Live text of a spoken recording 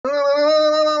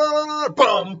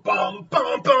Bum, bum,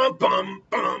 bum, bum, bum,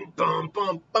 bum, bum,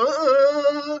 bum,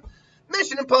 bum.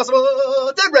 Mission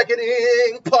Impossible: Dead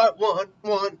Reckoning, Part 1.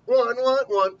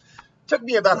 Took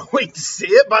me about a week to see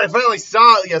it, but I finally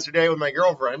saw it yesterday with my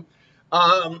girlfriend.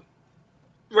 Right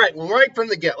from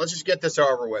the get. Let's just get this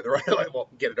over with. Right, well,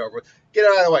 get it over with. Get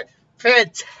it out of the way.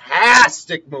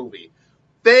 Fantastic movie.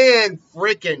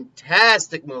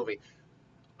 Fan-freaking-tastic movie.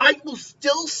 I will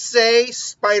still say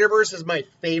Spider-Verse is my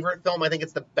favorite film. I think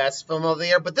it's the best film of the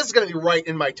year, but this is going to be right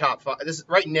in my top 5. This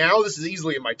is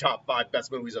easily in my top 5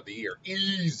 best movies of the year.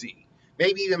 Easy.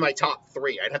 Maybe even my top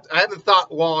 3. I haven't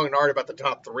thought long and hard about the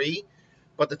top 3,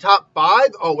 but the top 5,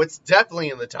 oh, it's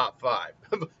definitely in the top 5.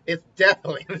 It's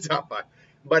definitely in the top 5,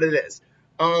 but it is.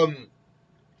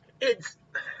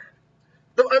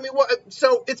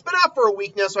 So it's been out for a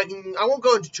week now, so I won't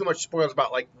go into too much spoilers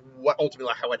about like what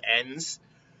ultimately how it ends.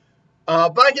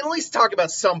 But I can at least talk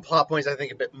about some plot points, I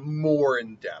think, a bit more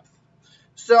in depth.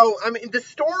 So, I mean, the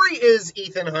story is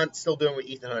Ethan Hunt still doing what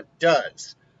Ethan Hunt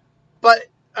does. But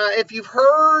if you've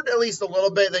heard at least a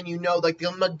little bit, then you know, like, the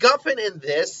MacGuffin in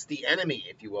this, the enemy,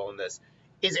 if you will, in this,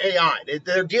 is AI.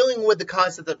 They're dealing with the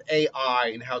concept of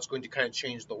AI and how it's going to kind of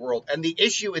change the world. And the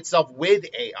issue itself with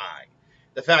AI,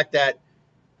 the fact that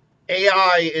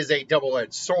AI is a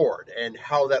double-edged sword, and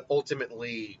how that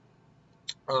ultimately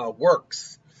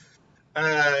works.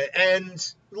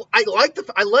 And I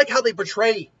like how they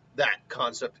portray that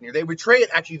concept in here. They portray it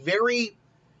actually very.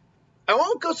 I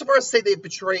won't go so far as to say they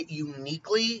portray it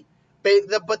uniquely,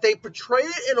 but they portray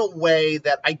it in a way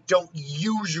that I don't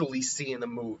usually see in a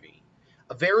movie.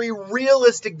 A very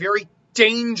realistic, very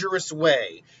dangerous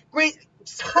way. Great,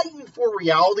 it's heightened for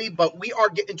reality, but we are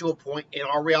getting to a point in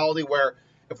our reality where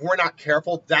if we're not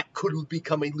careful, that could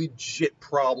become a legit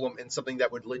problem and something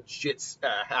that would legit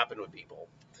happen with people.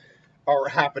 Or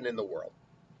happen in the world.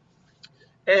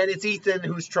 And it's Ethan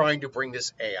who's trying to bring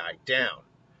this AI down.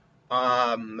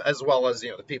 As well as,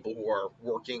 the people who are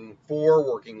working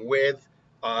with,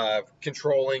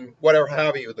 controlling, whatever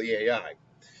have you, the AI.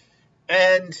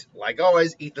 And, like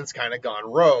always, Ethan's kind of gone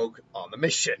rogue on the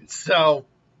mission. So,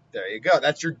 there you go.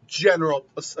 That's your general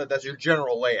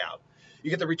layout.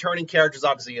 You get the returning characters,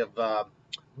 obviously, of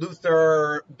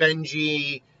Luther,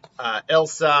 Benji,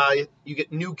 Elsa. You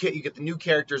get the new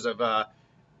characters of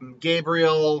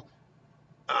Gabriel,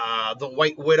 the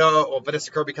White Widow. Well,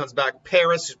 Vanessa Kirby comes back.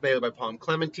 Paris, who's played by Palm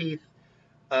Clementine,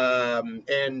 where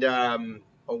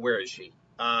is she?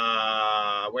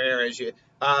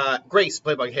 Grace,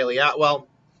 played by Haley Atwell.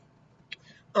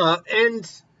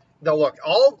 And now look,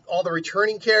 all the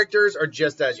returning characters are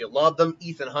just as you love them.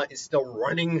 Ethan Hunt is still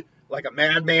running like a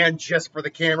madman just for the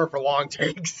camera for long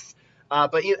takes.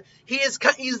 But he's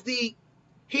the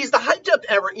hyped up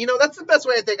ever. That's the best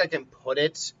way I think I can put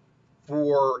it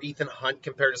for Ethan Hunt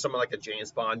compared to someone like a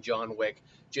James Bond, John Wick,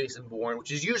 Jason Bourne,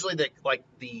 which is usually the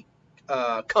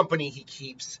company he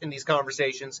keeps in these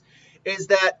conversations. Is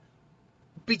that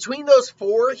between those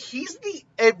four, he's the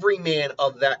everyman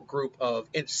of that group of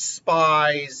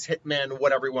spies, hitmen,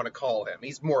 whatever you want to call him.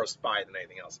 He's more a spy than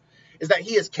anything else. Is that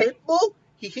he is capable,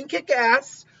 he can kick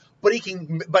ass, but he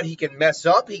can mess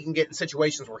up. He can get in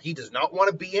situations where he does not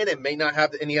want to be in and may not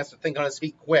have, and he has to think on his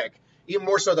feet quick, even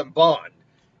more so than Bond.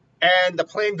 And the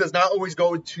plan does not always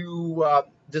go to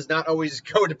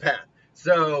plan.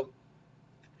 So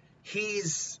I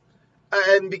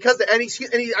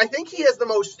think he has the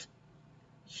most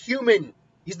human.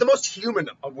 He's the most human,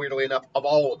 weirdly enough, of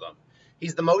all of them.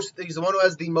 He's the one who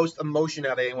has the most emotion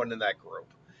out of anyone in that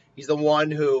group. He's the one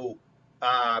who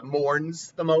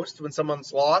mourns the most when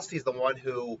someone's lost. He's the one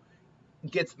who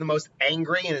gets the most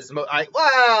angry and is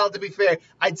to be fair,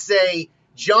 I'd say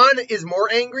John is more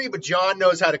angry, but John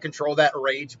knows how to control that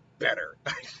rage better.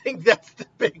 I think that's the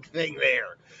big thing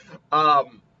there. But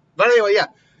anyway, yeah.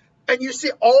 And you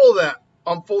see all of that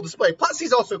on full display. Plus,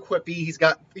 he's also quippy.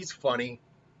 He's funny.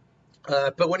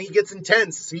 But when he gets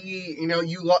intense,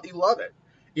 you love it.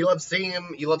 You love seeing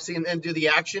him. You love seeing him do the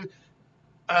action.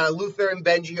 Luther and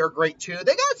Benji are great too.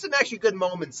 They got some actually good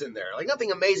moments in there. Like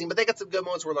nothing amazing, but they got some good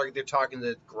moments where they're talking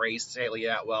to Grace, Haley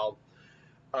Atwell.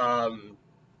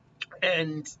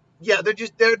 And yeah,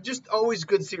 they're just always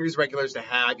good series regulars to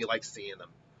have. You like seeing them.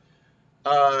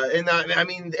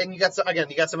 And you got some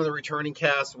of the returning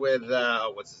cast with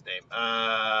what's his name?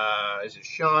 Is it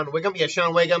Sean Wiggum? Yeah,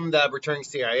 Sean Wiggum, the returning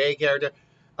CIA character.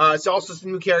 It's also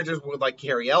some new characters with like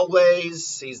Carrie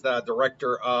Elways. He's the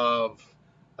director of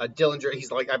Dillinger.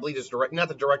 He's I believe he's not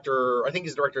the director. I think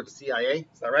he's the director of the CIA.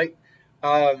 Is that right?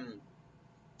 And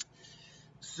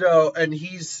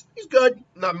he's good.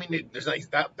 He's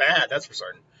that bad. That's for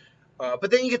certain. But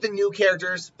then you get the new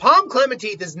characters. Palm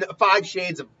Clementine is 5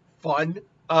 shades of fun.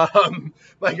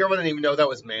 My girlfriend didn't even know that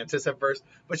was Mantis at first,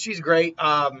 but she's great.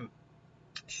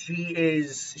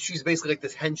 She's basically like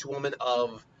this henchwoman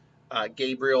of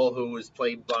Gabriel, who was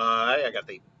played by I got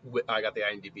the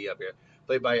IMDb up here,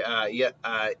 played by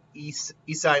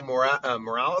Isai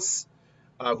Morales,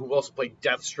 who also played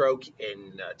Deathstroke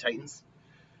in Titans.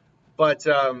 But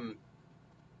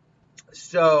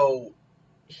so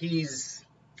he's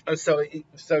so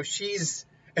she's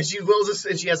and she wills us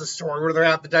and she has a story where they're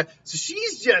half the time. So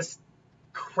she's just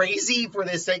crazy for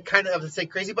the sake of the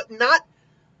sake crazy, but not.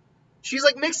 She's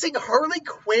like mixing Harley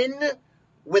Quinn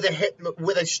with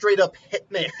a straight up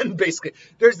hitman. Basically,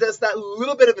 there's that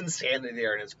little bit of insanity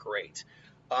there, and it's great.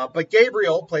 But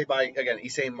Gabriel, played by again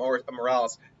Issei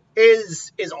Morales,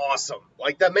 is awesome.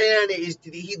 Like the man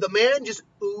just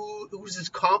oozes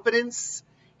confidence.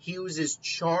 He oozes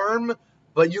charm,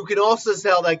 but you can also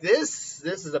tell like this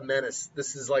is a menace.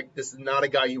 This is not a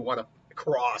guy you want to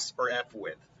cross or F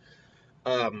with.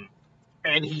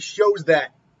 And he shows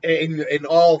that in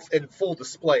full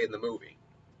display in the movie.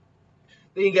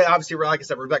 Then you get, obviously, like I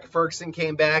said, Rebecca Ferguson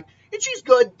came back, and she's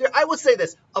good. I will say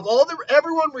this: of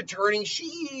everyone returning,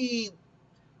 she's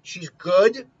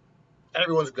good.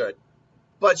 Everyone's good,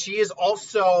 but she is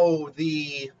also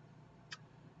the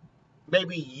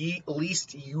maybe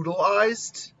least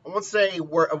utilized. I won't say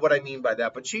what I mean by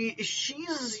that, but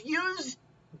she's used.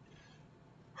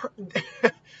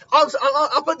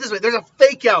 I'll put it this way: there's a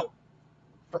fake out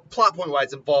plot point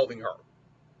wise involving her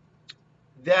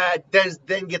that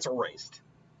then gets erased.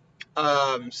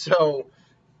 So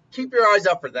keep your eyes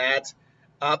out for that.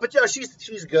 But yeah,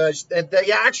 she's good.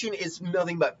 The action is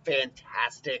nothing but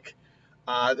fantastic.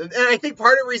 And I think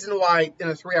part of the reason why in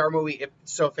a 3-hour movie it's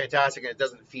so fantastic and it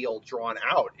doesn't feel drawn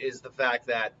out is the fact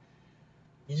that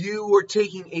you are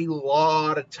taking a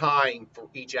lot of time for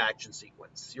each action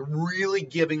sequence. You're really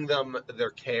giving them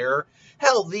their care.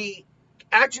 Hell, the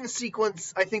action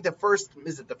sequence, I think the first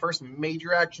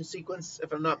major action sequence,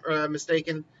 if I'm not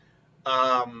mistaken.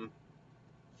 I'm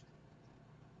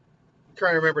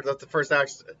trying to remember the first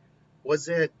action. Was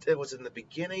it in the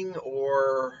beginning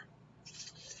or?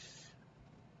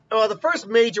 Oh, the first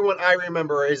major one I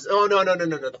remember is no.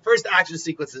 The first action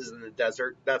sequence is in the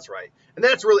desert. That's right, and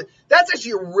that's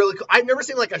actually really cool. I've never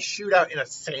seen like a shootout in a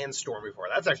sandstorm before.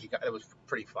 It was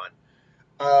pretty fun.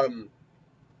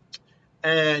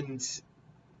 And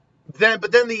then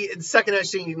the second action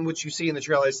scene, which you see in the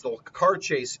trailer, is the car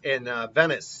chase in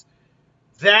Venice.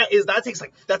 That's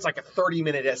like a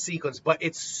 30-minute sequence, but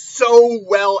it's so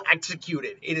well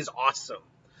executed. It is awesome.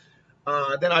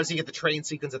 Then obviously you get the train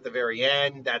sequence at the very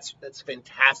end. That's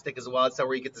fantastic as well. That's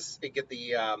where you get the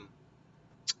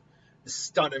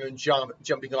stunt and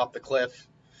jumping off the cliff.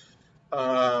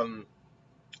 But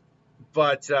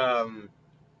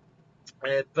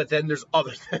then there's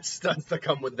other stunts that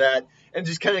come with that, and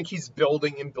just kind of keeps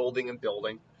building and building and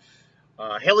building.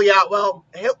 Haley Atwell.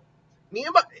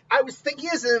 I was thinking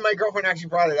this, and my girlfriend actually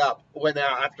brought it up when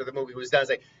after the movie was done. I was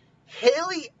like,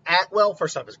 Haley Atwell,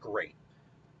 first off, is great.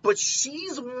 But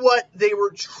she's what they were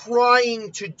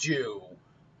trying to do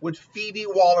with Phoebe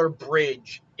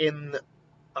Waller-Bridge in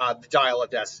The Dial of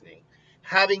Destiny.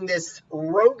 Having this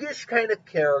roguish kind of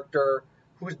character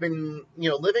who's been,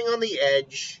 living on the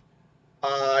edge,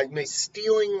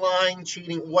 stealing, lying,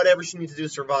 cheating, whatever she needs to do to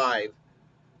survive.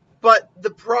 But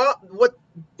where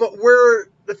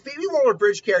the Phoebe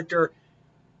Waller-Bridge character,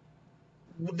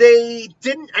 they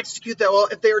didn't execute that well.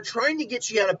 If they were trying to get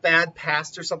she had a bad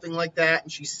past or something like that,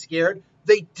 and she's scared,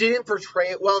 they didn't portray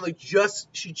it well.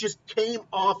 She just came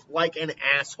off like an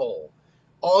asshole.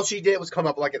 All she did was come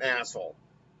up like an asshole.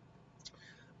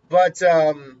 But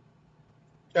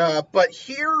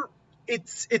here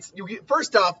it's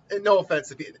first off, and no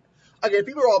offense, again,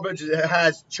 Phoebe Waller-Bridge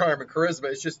has charm and charisma.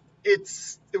 It's just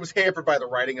it was hampered by the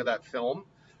writing of that film.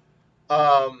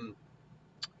 But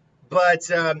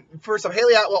first off,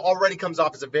 Haley Atwell already comes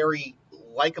off as a very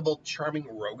likable, charming,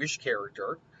 roguish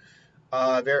character.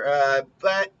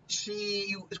 But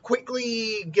you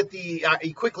quickly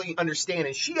understand,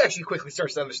 and she actually quickly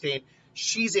starts to understand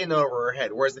she's in over her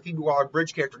head. Whereas the Phoebe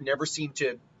Waller-Bridge character never seemed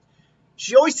to.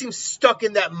 She always seems stuck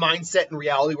in that mindset and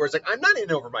reality where it's like, I'm not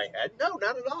in over my head. No,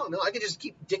 not at all. No, I can just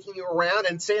keep dicking you around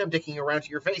and say I'm dicking you around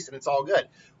to your face and it's all good.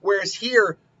 Whereas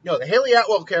here, the Haley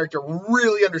Atwell character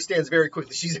really understands very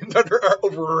quickly she's in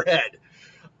over her head.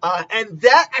 And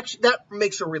that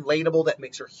makes her relatable, that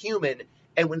makes her human.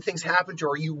 And when things happen to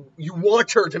her, you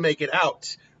want her to make it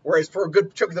out. Whereas for a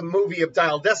good chunk of the movie of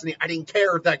Dial of Destiny, I didn't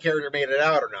care if that character made it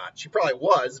out or not. She probably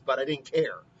was, but I didn't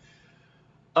care.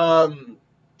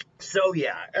 So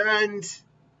yeah, and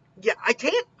yeah, I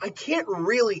can't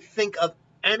really think of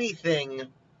anything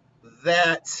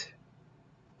that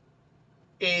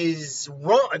is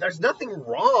wrong. There's nothing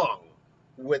wrong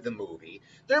with the movie.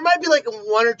 There might be like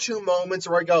one or two moments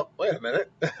where I go, wait a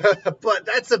minute, but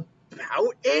that's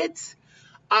about it.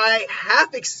 I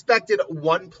half expected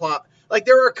one plot. Like,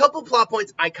 there were a couple plot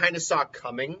points I kind of saw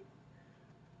coming,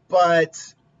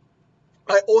 but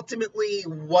I ultimately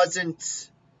wasn't.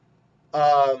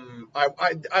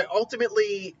 I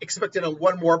ultimately expected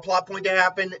one more plot point to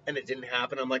happen, and it didn't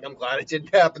happen. I'm like, I'm glad it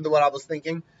didn't happen to what I was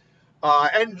thinking.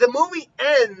 And the movie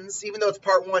ends, even though it's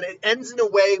part one, it ends in a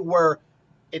way where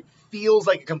it feels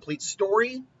like a complete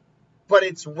story, but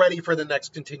it's ready for the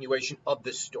next continuation of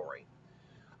this story.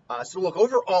 So look,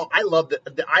 overall, I loved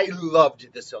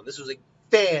this film. This was a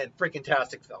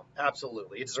fan-freaking-tastic film.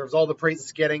 Absolutely. It deserves all the praise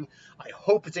it's getting. I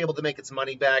hope it's able to make its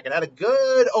money back. It had a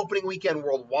good opening weekend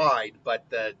worldwide, but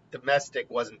the domestic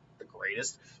wasn't the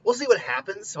greatest. We'll see what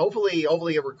happens. Hopefully it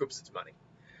recoups its money.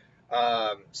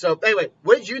 So anyway,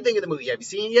 what did you think of the movie? Have you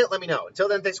seen it yet? Let me know. Until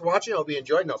then, thanks for watching. I hope you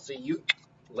enjoyed, and I'll see you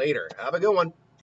later. Have a good one.